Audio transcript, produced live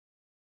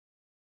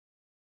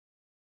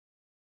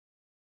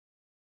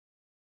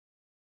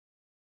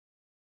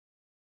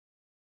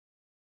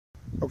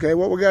Okay,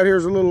 what we got here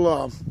is a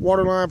little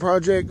water line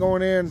project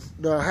going in.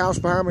 The house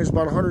behind me is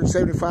about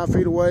 175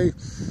 feet away.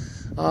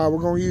 We're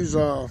going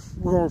to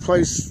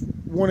replace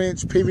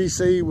 1-inch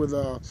PVC with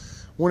a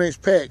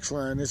 1-inch PEX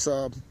line. It's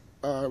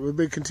will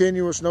be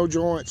continuous, no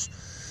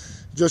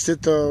joints. Just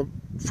hit the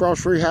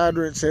frost-free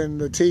hydrants and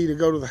the T to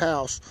go to the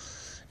house.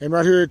 And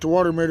right here at the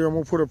water meter, I'm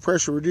going to put a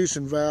pressure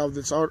reducing valve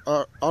that's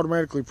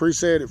automatically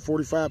preset at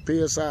 45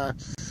 PSI.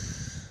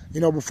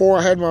 You know, before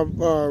I had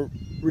my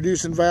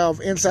reducing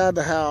valve inside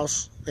the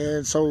house,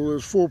 and so it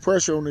was full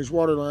pressure on these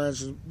water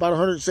lines. It's about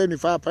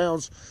 175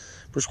 pounds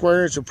per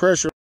square inch of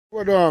pressure.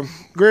 What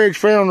Greg's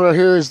found right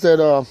here is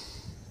that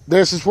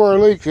this is where a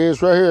leak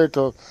is, right here at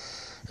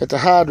the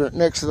hydrant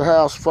next to the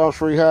house,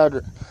 frost-free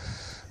hydrant.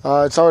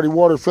 It's already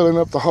water filling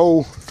up the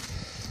hole.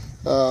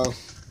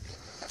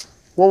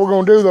 What we're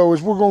going to do though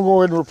is we're going to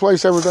go ahead and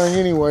replace everything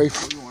anyway.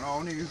 We're going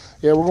all new.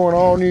 Yeah, we're going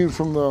all new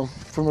from the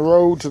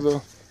road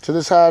to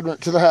this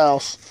hydrant to the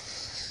house.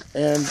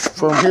 And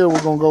from here,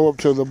 we're going to go up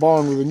to the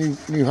barn with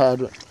a new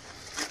hydrant.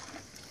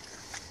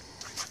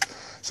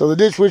 So the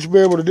ditch witch will be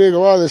able to dig a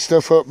lot of this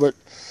stuff up, but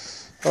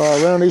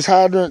around these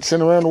hydrants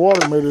and around the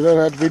water meter,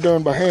 that'll have to be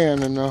done by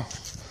hand. And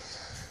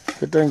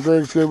good thing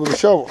Greg's good with a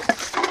shovel.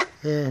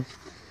 Yeah.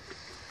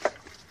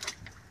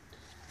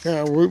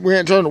 Yeah, we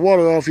ain't turned the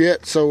water off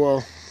yet,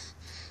 so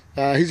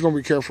he's going to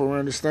be careful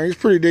around this thing. It's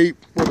pretty deep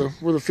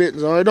where the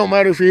fittings are. It don't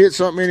matter if you hit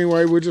something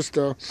anyway. We'll just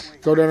go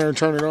down there and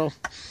turn it off.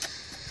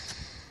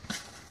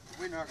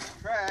 We're not going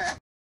to try.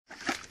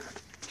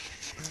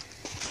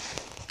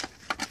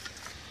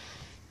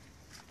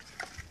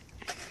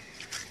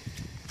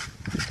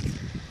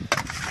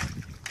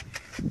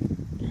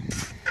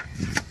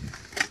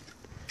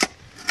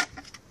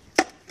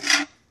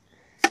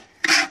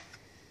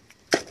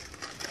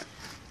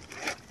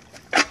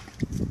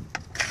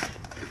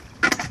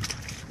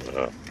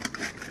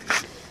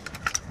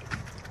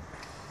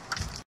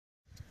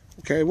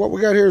 Okay, what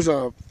we got here is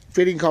a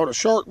fitting called a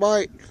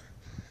SharkBite.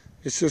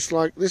 It's just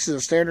like, this is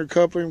a standard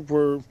coupling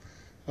where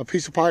a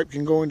piece of pipe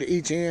can go into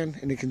each end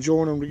and it can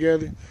join them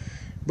together.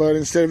 But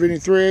instead of any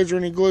threads or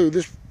any glue,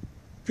 this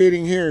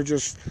fitting here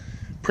just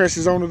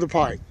presses onto the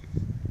pipe,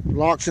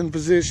 locks in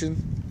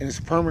position, and it's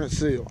a permanent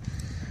seal.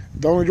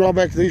 The only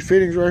drawback to these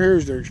fittings right here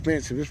is they're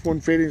expensive. This one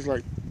fitting is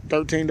like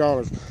 $13.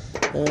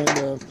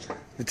 And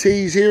the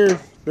T's here,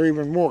 they're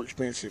even more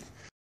expensive.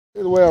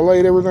 The way I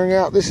laid everything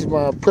out, this is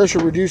my pressure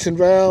reducing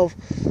valve.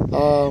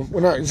 We're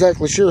not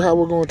exactly sure how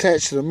we're going to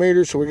attach to the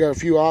meter, so we got a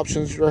few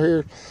options right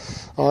here.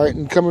 All right,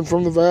 and coming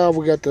from the valve,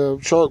 we got the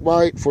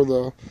SharkBite for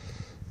the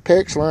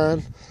PEX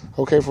line.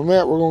 Okay, from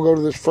that, we're going to go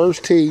to this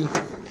first T.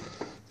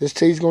 This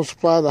T is going to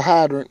supply the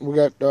hydrant. We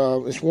got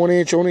it's 1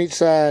 inch on each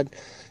side,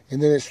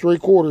 and then it's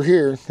 3/4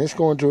 here. It's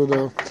going to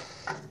the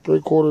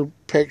 3/4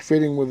 PEX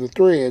fitting with the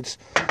threads.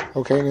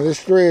 Okay, now this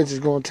threads is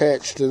going to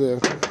attach to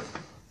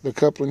the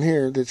coupling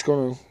here. That's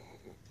going to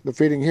the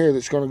fitting here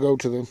that's going to go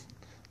to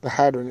the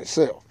hydrant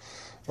itself.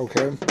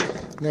 Okay,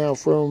 now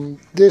from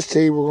this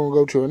T we're going to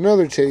go to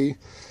another T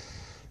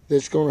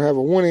that's going to have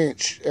a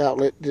 1-inch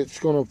outlet that's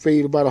going to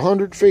feed about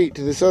 100 feet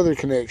to this other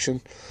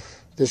connection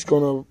that's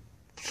going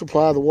to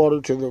supply the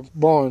water to the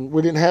barn.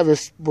 We didn't have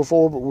this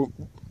before, but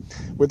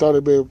we thought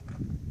it'd be a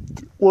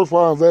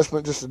worthwhile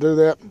investment just to do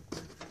that.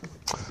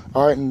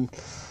 All right, and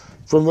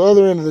from the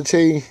other end of the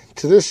T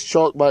to this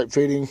SharkBite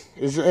fitting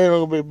is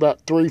going to be about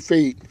 3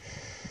 feet.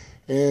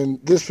 And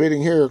this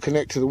fitting here will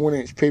connect to the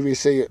 1-inch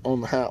PVC on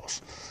the house.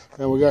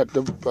 And we got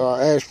the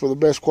asked for the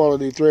best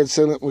quality thread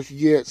sealant we could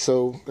get,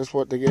 so that's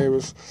what they gave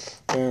us.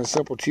 And a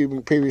simple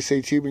tubing,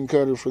 PVC tubing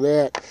cutter for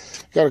that.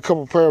 Got a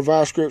couple pair of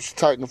vice grips to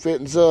tighten the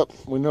fittings up.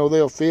 We know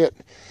they'll fit.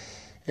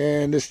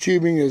 And this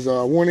tubing is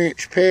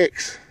 1-inch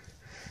PEX.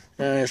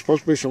 And it's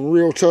supposed to be some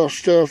real tough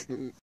stuff.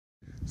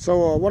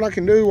 So what I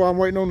can do while I'm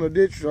waiting on the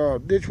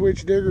ditch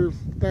witch digger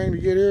thing to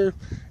get here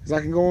is I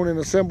can go in and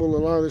assemble a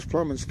lot of this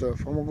plumbing stuff.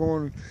 I'm going to go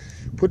and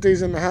put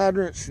these in the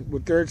hydrants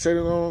with thread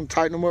sealant on them,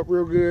 tighten them up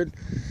real good.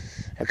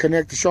 I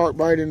connect the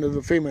SharkBite into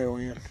the female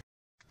end.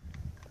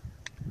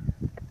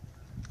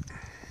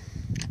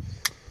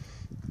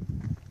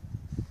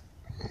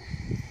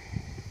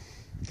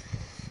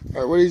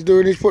 All right, what he's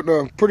doing, he's putting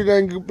a pretty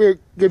dang good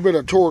bit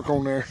of torque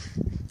on there.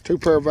 2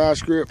 pair of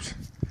vice grips.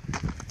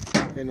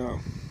 And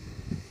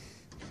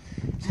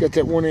he's got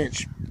that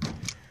 1-inch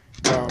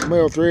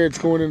male threads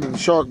going into the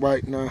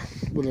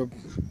SharkBite with a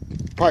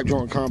pipe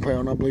joint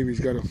compound. I believe he's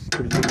got a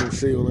pretty good little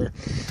seal there.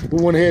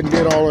 We went ahead and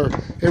did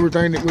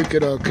everything that we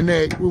could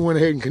connect. We went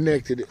ahead and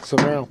connected it. So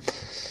now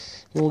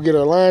when we get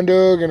our line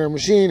dug and our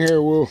machine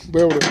here, we'll be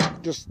able to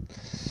just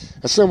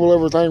assemble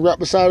everything right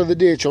beside of the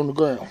ditch on the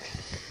ground.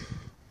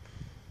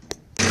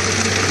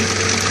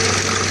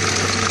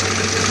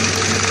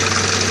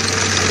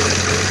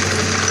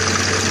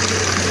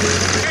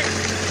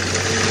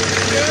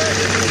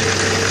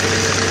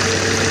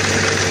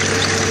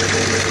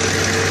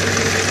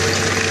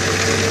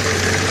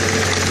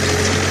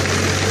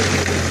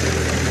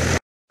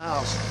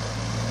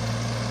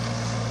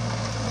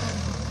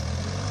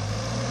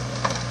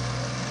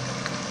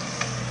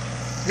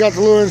 got the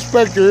little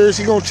inspector here.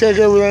 She's gonna check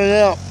everything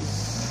out.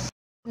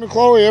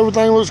 Chloe,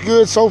 everything looks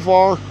good so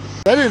far.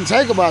 That didn't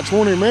take about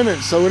 20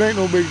 minutes, so it ain't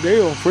no big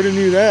deal. If we'd have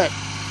knew that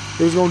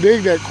it was gonna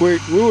dig that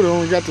quick, we would have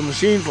only got the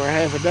machine for a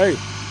half a day.